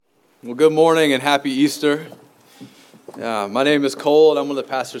Well, good morning and happy Easter. My name is Cole, and I'm one of the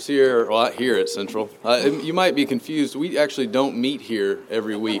pastors here, here at Central. You might be confused. We actually don't meet here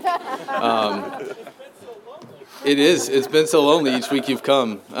every week. It is. It's been so lonely each week you've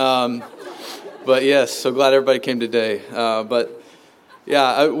come. But yes, so glad everybody came today. I want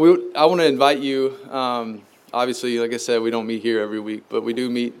to invite you. Obviously, like I said, we don't meet here every week, but we do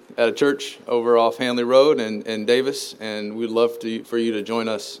meet at a church over off Hanley Road in Davis, and we'd love for you to join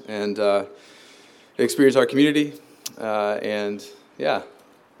us and experience our community. We'd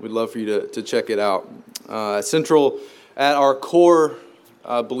love for you to check it out. Central, at our core,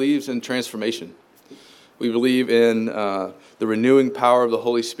 believes in transformation. We believe in the renewing power of the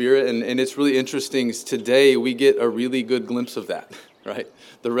Holy Spirit, and it's really interesting. Today, we get a really good glimpse of that, right?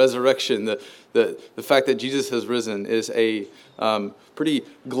 The resurrection, the fact that Jesus has risen is a pretty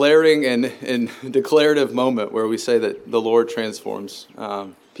glaring and declarative moment where we say that the Lord transforms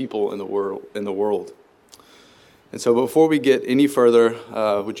people in the world. And so before we get any further,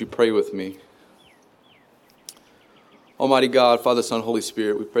 would you pray with me? Almighty God, Father, Son, Holy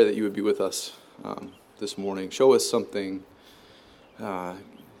Spirit, we pray that you would be with us this morning. Show us something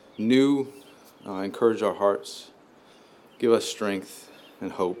new, encourage our hearts, give us strength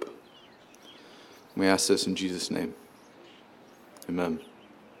and hope. We ask this in Jesus' name. Amen.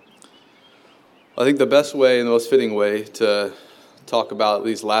 I think the best way and the most fitting way to talk about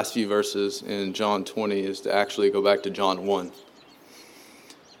these last few verses in John 20 is to actually go back to John 1.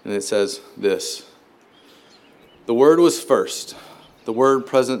 And it says this: the Word was first, the Word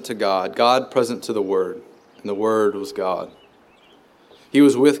present to God, God present to the Word, and the Word was God. He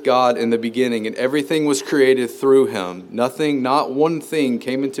was with God in the beginning, and everything was created through him. Nothing, not one thing,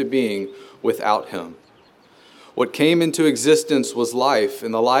 came into being without him. What came into existence was life,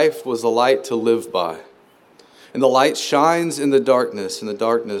 and the life was the light to live by. And the light shines in the darkness, and the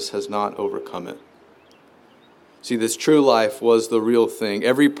darkness has not overcome it. See, this true life was the real thing.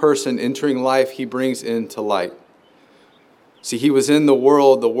 Every person entering life, he brings into light. See, he was in the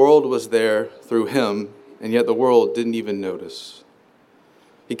world was there through him, and yet the world didn't even notice.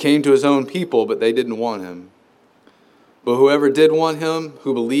 He came to his own people, but they didn't want him. But whoever did want him,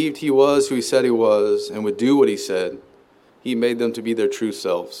 who believed he was who he said he was, and would do what he said, he made them to be their true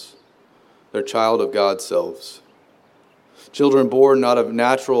selves, their child of God's selves. Children born not of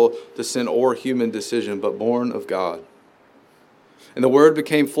natural descent or human decision, but born of God. And the Word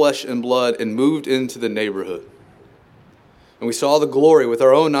became flesh and blood and moved into the neighborhood. And we saw the glory with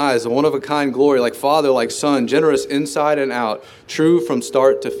our own eyes, a one-of-a-kind glory, like Father, like Son, generous inside and out, true from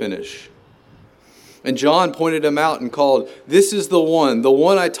start to finish. And John pointed him out and called, "This is the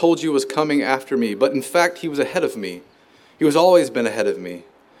one I told you was coming after me." But in fact, he was ahead of me. He has always been ahead of me.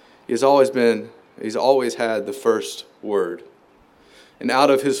 He's always had the first word. And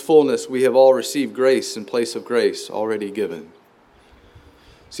out of his fullness, we have all received grace in place of grace already given.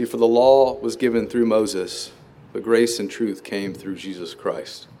 See, for the law was given through Moses, but grace and truth came through Jesus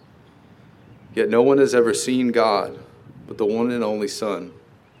Christ. Yet no one has ever seen God, but the one and only Son,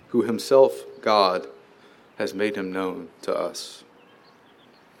 who himself, God, has made him known to us.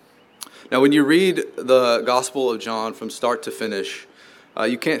 Now, when you read the Gospel of John from start to finish,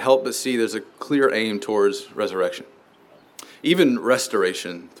 you can't help but see there's a clear aim towards resurrection, even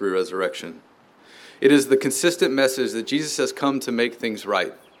restoration through resurrection. It is the consistent message that Jesus has come to make things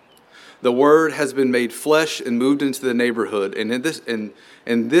right. The Word has been made flesh and moved into the neighborhood,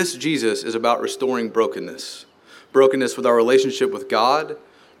 and this Jesus is about restoring brokenness. Brokenness with our relationship with God,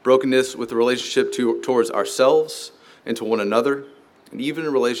 brokenness with the relationship towards ourselves and to one another, and even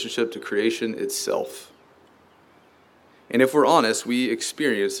in relationship to creation itself. And if we're honest, we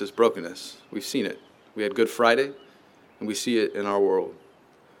experience this brokenness. We've seen it. We had Good Friday, and we see it in our world.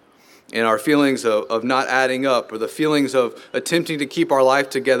 And our feelings of not adding up, or the feelings of attempting to keep our life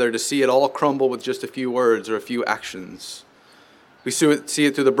together to see it all crumble with just a few words or a few actions. We see it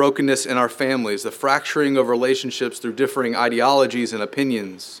through the brokenness in our families, the fracturing of relationships through differing ideologies and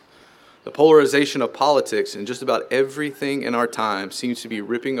opinions. The polarization of politics, and just about everything in our time seems to be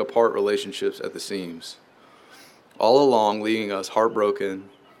ripping apart relationships at the seams, all along leaving us heartbroken,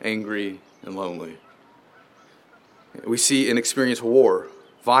 angry, and lonely. We see and experience war,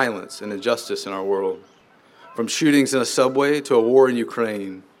 violence, and injustice in our world. From shootings in a subway to a war in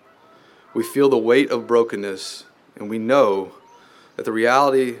Ukraine, we feel the weight of brokenness, and we know that the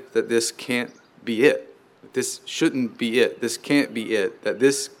reality that this can't be it, that this shouldn't be it, this can't be it, that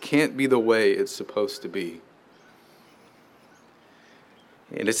this can't be the way it's supposed to be.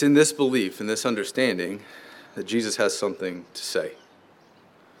 And it's in this belief, in this understanding, that Jesus has something to say.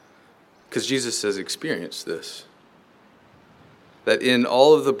 Because Jesus has experienced this. that in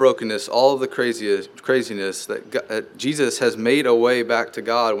all of the brokenness, all of the craziness, that Jesus has made a way back to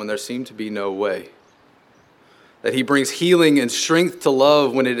God when there seemed to be no way. That he brings healing and strength to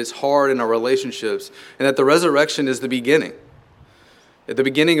love when it is hard in our relationships, and that the resurrection is the beginning. At the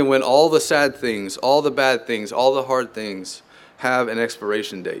beginning of when all the sad things, all the bad things, all the hard things have an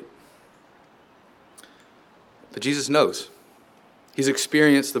expiration date. But Jesus knows. He's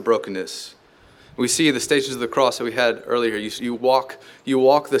experienced the brokenness. We see the stations of the cross that we had earlier. You walk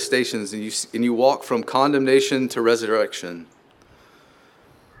the stations, and you walk from condemnation to resurrection.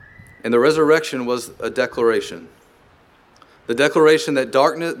 And the resurrection was a declaration. The declaration that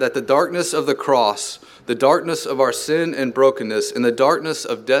the darkness of the cross, the darkness of our sin and brokenness, and the darkness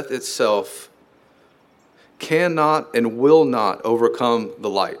of death itself cannot and will not overcome the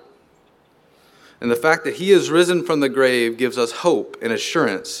light. And the fact that he is risen from the grave gives us hope and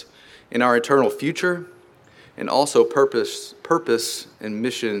assurance in our eternal future, and also purpose and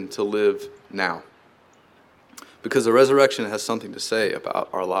mission to live now. Because the resurrection has something to say about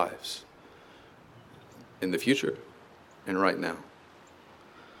our lives in the future and right now.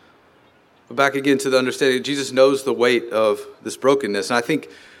 But back again to the understanding, Jesus knows the weight of this brokenness. And I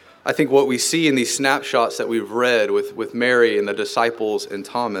think what we see in these snapshots that we've read with Mary and the disciples and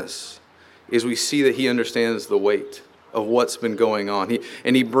Thomas is we see that he understands the weight of what's been going on.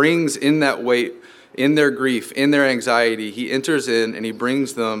 He brings in that weight, in their grief, in their anxiety, he enters in and he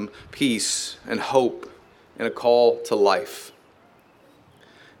brings them peace and hope and a call to life.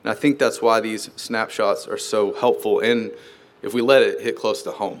 And I think that's why these snapshots are so helpful, and if we let it hit close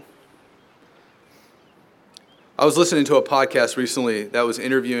to home. I was listening to a podcast recently that was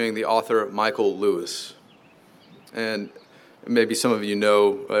interviewing the author Michael Lewis. And maybe some of you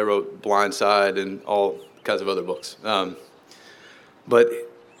know, I wrote Blindside and all kinds of other books. But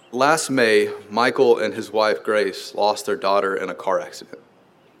last May, Michael and his wife Grace lost their daughter in a car accident.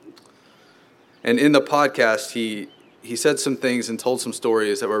 And in the podcast, he said some things and told some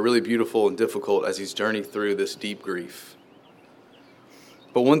stories that were really beautiful and difficult as he's journeyed through this deep grief.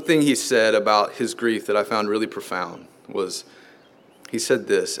 But one thing he said about his grief that I found really profound was, he said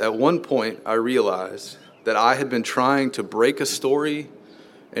this: "At one point, I realized that I had been trying to break a story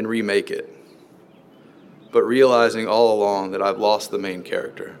and remake it, but realizing all along that I've lost the main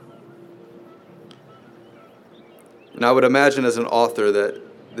character." And I would imagine as an author that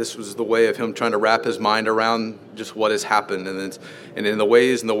this was the way of him trying to wrap his mind around just what has happened, and in the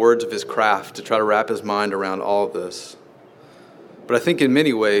ways and the words of his craft to try to wrap his mind around all of this. But I think in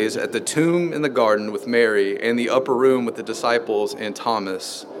many ways, at the tomb in the garden with Mary and the upper room with the disciples and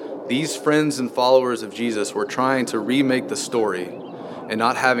Thomas, these friends and followers of Jesus were trying to remake the story and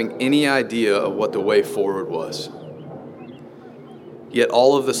not having any idea of what the way forward was. Yet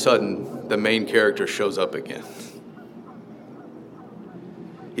all of a sudden, the main character shows up again.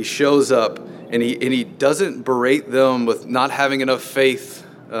 He shows up and he doesn't berate them with not having enough faith.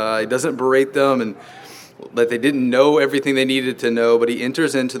 He doesn't berate them and that they didn't know everything they needed to know, but he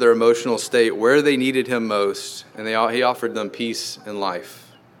enters into their emotional state where they needed him most, and he offered them peace and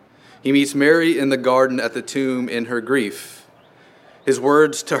life. He meets Mary in the garden at the tomb in her grief. His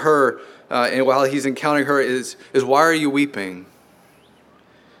words to her, and while he's encountering her, is "Why are you weeping?"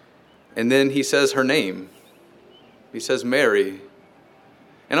 And then he says her name. He says Mary.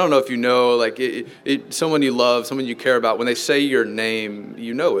 And I don't know if you know, like someone you love, someone you care about, when they say your name,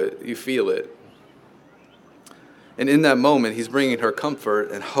 you know it, you feel it. And in that moment, he's bringing her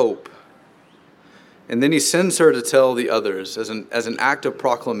comfort and hope. And then he sends her to tell the others as an act of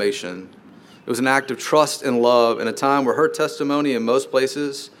proclamation. It was an act of trust and love in a time where her testimony in most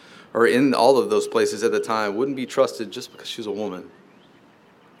places, or in all of those places at the time, wouldn't be trusted just because she was a woman.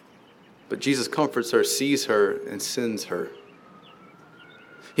 But Jesus comforts her, sees her, and sends her.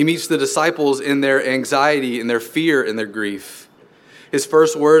 He meets the disciples in their anxiety, in their fear, in their grief. His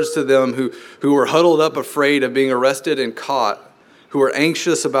first words to them who were huddled up afraid of being arrested and caught, who were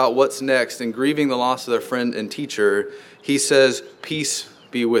anxious about what's next and grieving the loss of their friend and teacher, he says, "Peace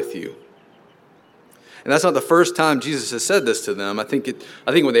be with you." And that's not the first time Jesus has said this to them. I think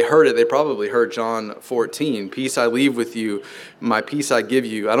when they heard it, they probably heard John 14. "Peace I leave with you, my peace I give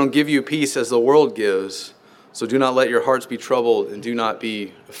you. I don't give you peace as the world gives. So do not let your hearts be troubled and do not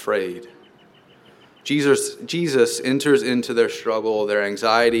be afraid." Jesus enters into their struggle, their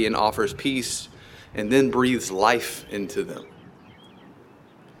anxiety, and offers peace, and then breathes life into them.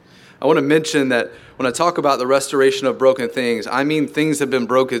 I want to mention that when I talk about the restoration of broken things, I mean things have been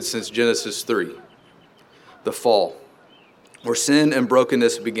broken since Genesis 3, the fall, where sin and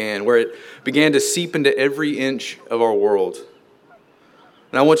brokenness began, where it began to seep into every inch of our world.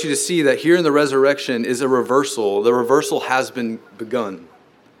 And I want you to see that here in the resurrection is a reversal. The reversal has been begun.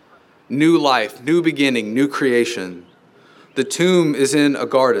 New life, new beginning, new creation. The tomb is in a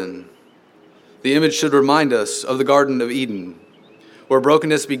garden. The image should remind us of the Garden of Eden, where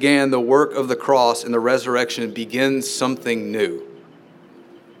brokenness began. The work of the cross and the resurrection begins something new.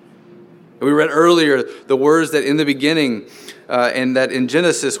 And we read earlier the words that in the beginning and that in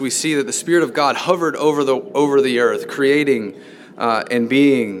Genesis we see that the Spirit of God hovered over the earth, creating and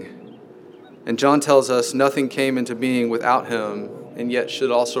being. And John tells us nothing came into being without him, and yet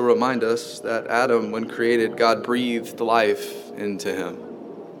should also remind us that Adam, when created, God breathed life into him.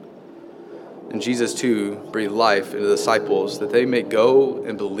 And Jesus, too, breathed life into the disciples that they may go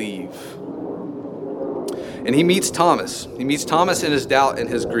and believe. And he meets Thomas. He meets Thomas in his doubt and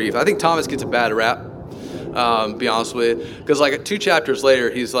his grief. I think Thomas gets a bad rap, be honest with you. Because like 2 chapters later,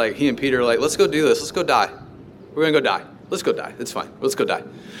 he and Peter are like, let's go do this. Let's go die. We're going to go die. Let's go die. It's fine. Let's go die.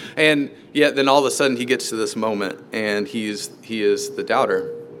 And yet then all of a sudden he gets to this moment and he is the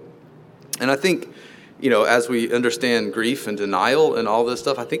doubter. And I think, as we understand grief and denial and all this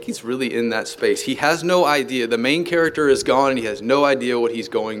stuff, I think he's really in that space. He has no idea. The main character is gone and he has no idea what he's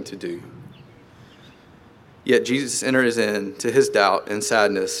going to do. Yet Jesus enters into his doubt and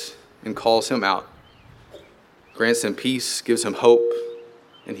sadness and calls him out, grants him peace, gives him hope,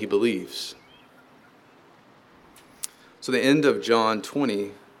 and he believes. So the end of John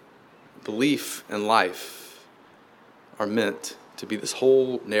 20, belief and life are meant to be this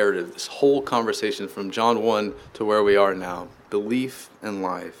whole narrative, this whole conversation from John 1 to where we are now, belief and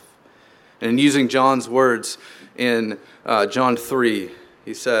life. And in using John's words in John 3,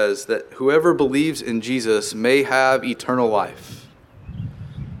 he says that whoever believes in Jesus may have eternal life.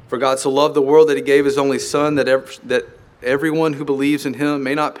 For God so loved the world that he gave his only Son, that everyone who believes in him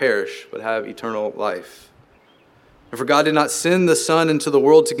may not perish, but have eternal life. And for God did not send the Son into the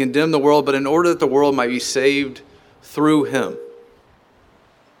world to condemn the world, but in order that the world might be saved through him.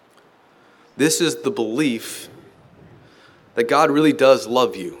 This is the belief that God really does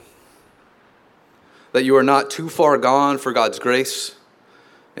love you. That you are not too far gone for God's grace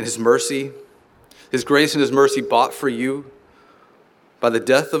and his mercy. His grace and his mercy bought for you by the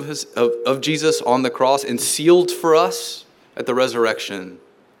death of Jesus on the cross and sealed for us at the resurrection.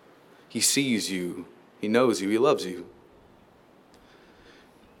 He sees you. He knows you. He loves you.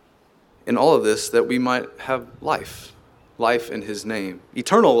 In all of this, that we might have life in his name.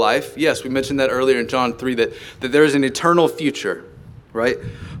 Eternal life, yes, we mentioned that earlier in John 3, that there is an eternal future, right?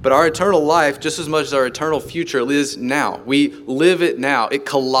 But our eternal life, just as much as our eternal future, is now. We live it now. It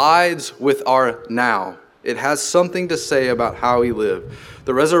collides with our now. It has something to say about how we live.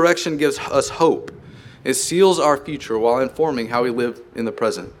 The resurrection gives us hope. It seals our future while informing how we live in the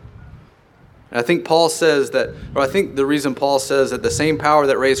present. And I think the reason Paul says that the same power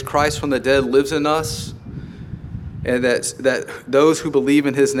that raised Christ from the dead lives in us, and that those who believe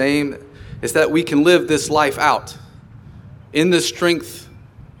in his name, is that we can live this life out in the strength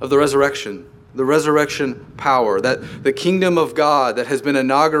of the resurrection power, that the kingdom of God that has been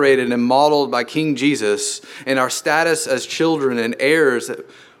inaugurated and modeled by King Jesus, and our status as children and heirs, that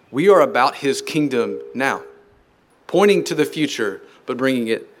we are about his kingdom now, pointing to the future, but bringing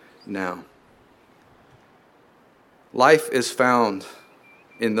it now. Life is found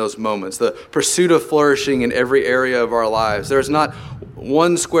in those moments, the pursuit of flourishing in every area of our lives. There's not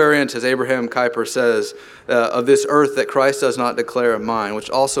one square inch, as Abraham Kuyper says, of this earth that Christ does not declare mine, which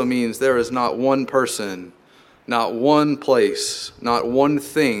also means there is not one person, not one place, not one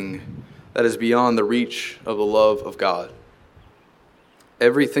thing that is beyond the reach of the love of God.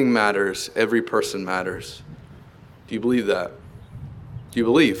 Everything matters. Every person matters. Do you believe that? Do you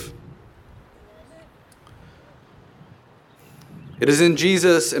believe? It is in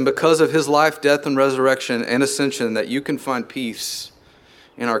Jesus and because of his life, death, and resurrection and ascension that you can find peace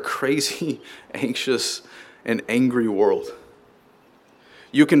in our crazy, anxious, and angry world.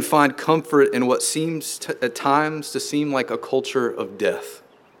 You can find comfort in what seems at times to seem like a culture of death.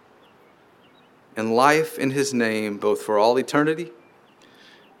 And life in his name, both for all eternity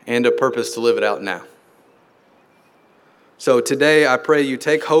and a purpose to live it out now. So today I pray you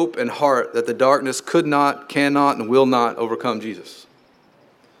take hope and heart that the darkness could not, cannot, and will not overcome Jesus.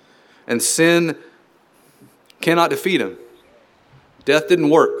 And sin cannot defeat him. Death didn't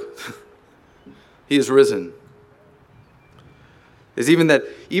work. He is risen. It's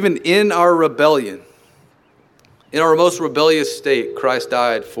even in our rebellion, in our most rebellious state, Christ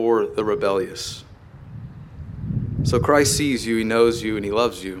died for the rebellious. So Christ sees you, he knows you, and he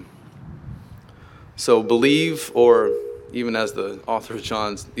loves you. So believe, or even as the author of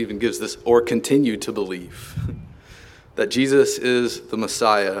John even gives this, or continue to believe that Jesus is the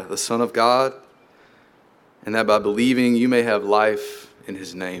Messiah, the Son of God, and that by believing you may have life in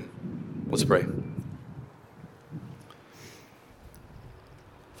his name. Let's pray.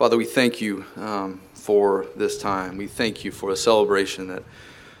 Father, we thank you for this time. We thank you for a celebration that,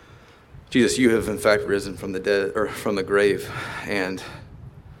 Jesus, you have in fact risen from the dead, or from the grave, and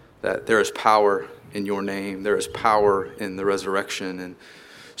that there is power in your name. There is power in the resurrection. And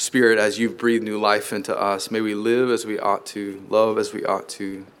Spirit, as you've breathed new life into us, may we live as we ought to, love as we ought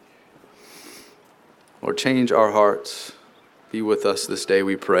to. Lord, change our hearts. Be with us this day,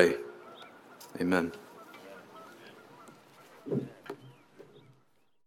 we pray. Amen.